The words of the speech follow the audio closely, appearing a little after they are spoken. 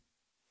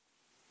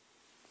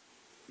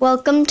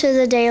Welcome to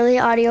the Daily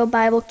Audio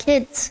Bible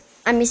Kids.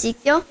 I'm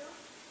Ezekiel.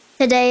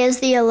 Today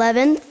is the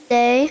 11th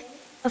day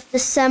of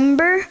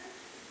December.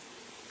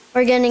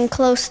 We're getting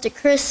close to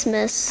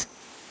Christmas.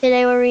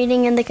 Today we're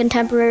reading in the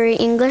Contemporary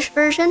English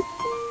Version.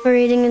 We're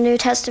reading the New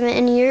Testament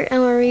in a year, and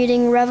we're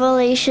reading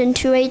Revelation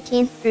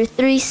 2:18 through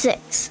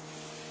 3:6.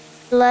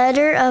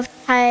 Letter of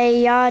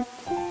Thyatira.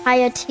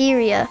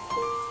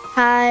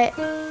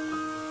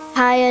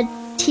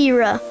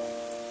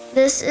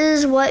 This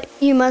is what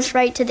you must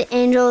write to the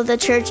angel of the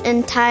church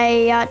in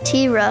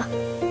Thyatira.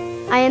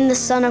 I am the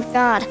Son of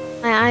God.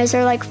 My eyes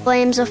are like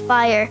flames of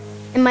fire,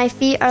 and my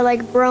feet are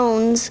like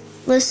bronze.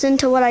 Listen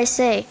to what I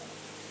say.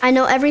 I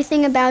know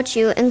everything about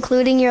you,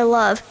 including your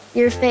love,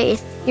 your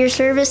faith, your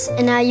service,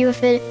 and how you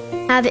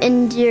have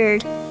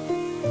endured.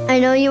 I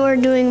know you are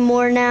doing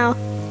more now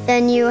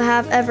than you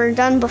have ever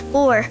done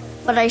before,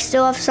 but I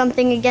still have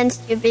something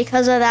against you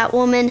because of that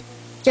woman,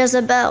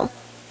 Jezebel.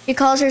 She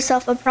calls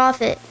herself a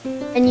prophet,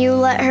 and you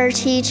let her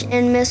teach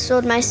and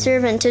missold my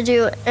servant to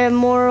do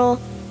immoral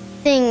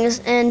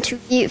things and to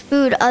eat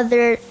food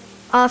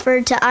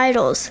offered to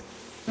idols.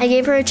 I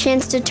gave her a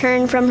chance to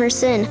turn from her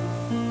sin,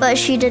 but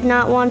she did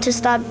not want to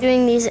stop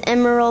doing these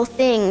immoral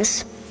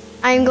things.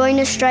 I am going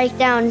to strike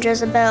down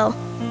Jezebel.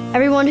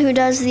 Everyone who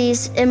does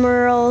these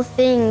immoral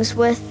things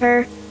with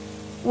her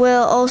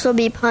will also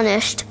be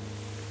punished.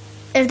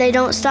 If they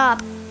don't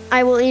stop,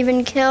 I will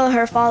even kill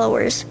her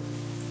followers.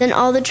 Then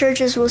all the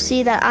churches will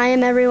see that I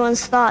am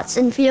everyone's thoughts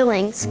and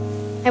feelings.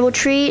 I will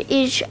treat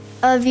each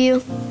of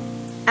you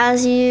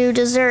as you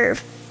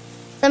deserve.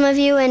 Some of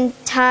you in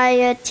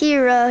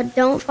Thyatira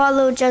don't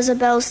follow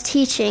Jezebel's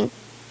teaching.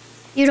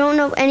 You don't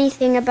know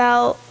anything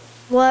about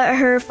what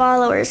her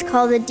followers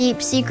call the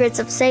deep secrets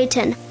of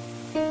Satan.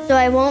 So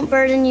I won't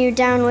burden you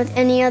down with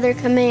any other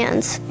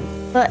commands.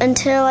 But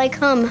until I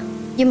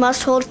come, you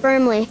must hold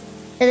firmly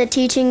to the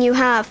teaching you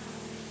have.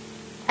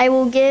 I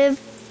will give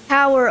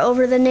power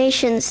over the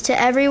nations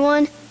to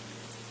everyone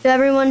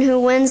who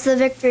wins the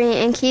victory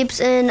and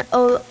keeps on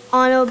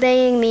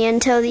obeying me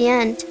until the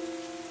end.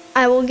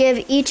 I will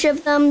give each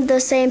of them the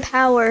same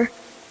power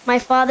my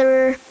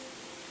Father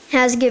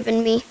has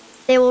given me.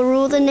 They will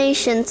rule the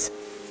nations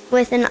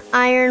with an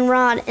iron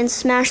rod and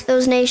smash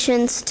those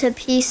nations to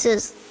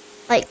pieces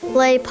like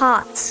clay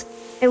pots.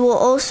 I will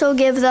also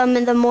give them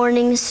the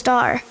morning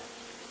star.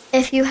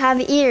 If you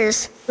have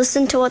ears,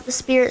 listen to what the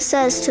Spirit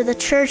says to the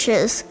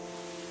churches.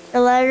 The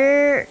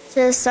letter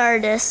to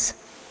Sardis.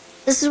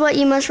 This is what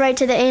you must write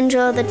to the angel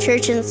of the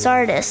church in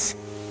Sardis.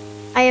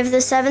 I have the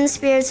 7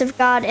 spirits of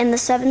God and the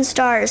 7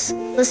 stars.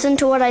 Listen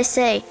to what I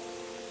say.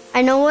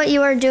 I know what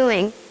you are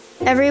doing.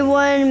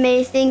 Everyone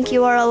may think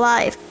you are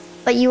alive,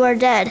 but you are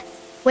dead.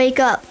 Wake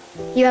up.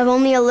 You have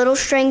only a little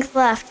strength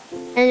left,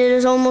 and it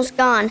is almost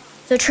gone,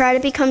 so try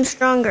to become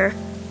stronger.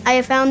 I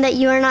have found that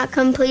you are not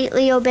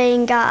completely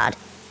obeying God.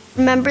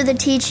 Remember the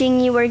teaching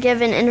you were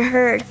given and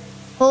heard.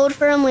 Hold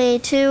firmly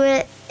to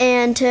it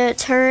and to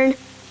turn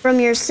from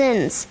your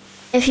sins.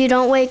 If you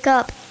don't wake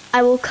up,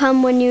 I will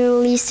come when you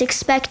least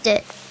expect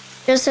it,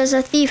 just as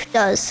a thief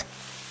does.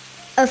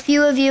 A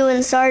few of you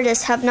in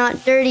Sardis have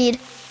not dirtied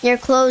your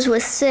clothes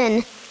with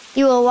sin.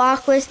 You will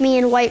walk with me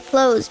in white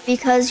clothes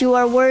because you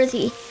are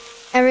worthy.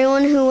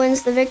 Everyone who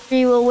wins the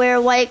victory will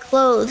wear white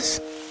clothes.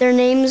 Their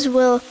names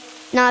will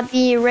not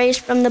be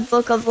erased from the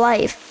book of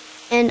life.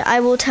 And I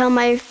will tell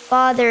my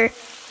Father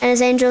and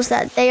his angels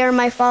that they are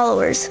my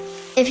followers.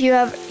 If you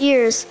have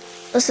ears,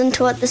 listen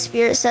to what the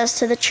Spirit says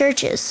to the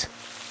churches.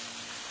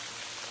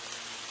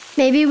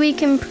 Maybe we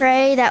can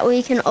pray that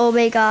we can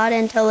obey God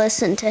and to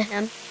listen to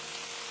him.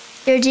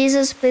 Dear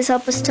Jesus, please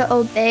help us to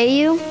obey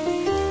you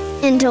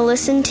and to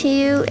listen to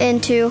you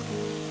and to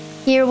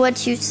hear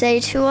what you say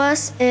to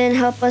us and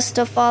help us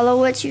to follow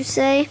what you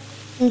say.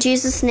 In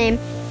Jesus' name,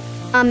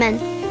 amen.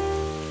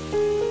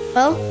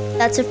 Well,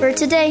 that's it for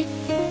today.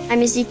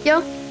 I'm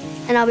Ezekiel,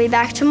 and I'll be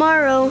back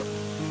tomorrow.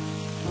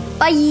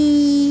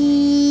 Bye!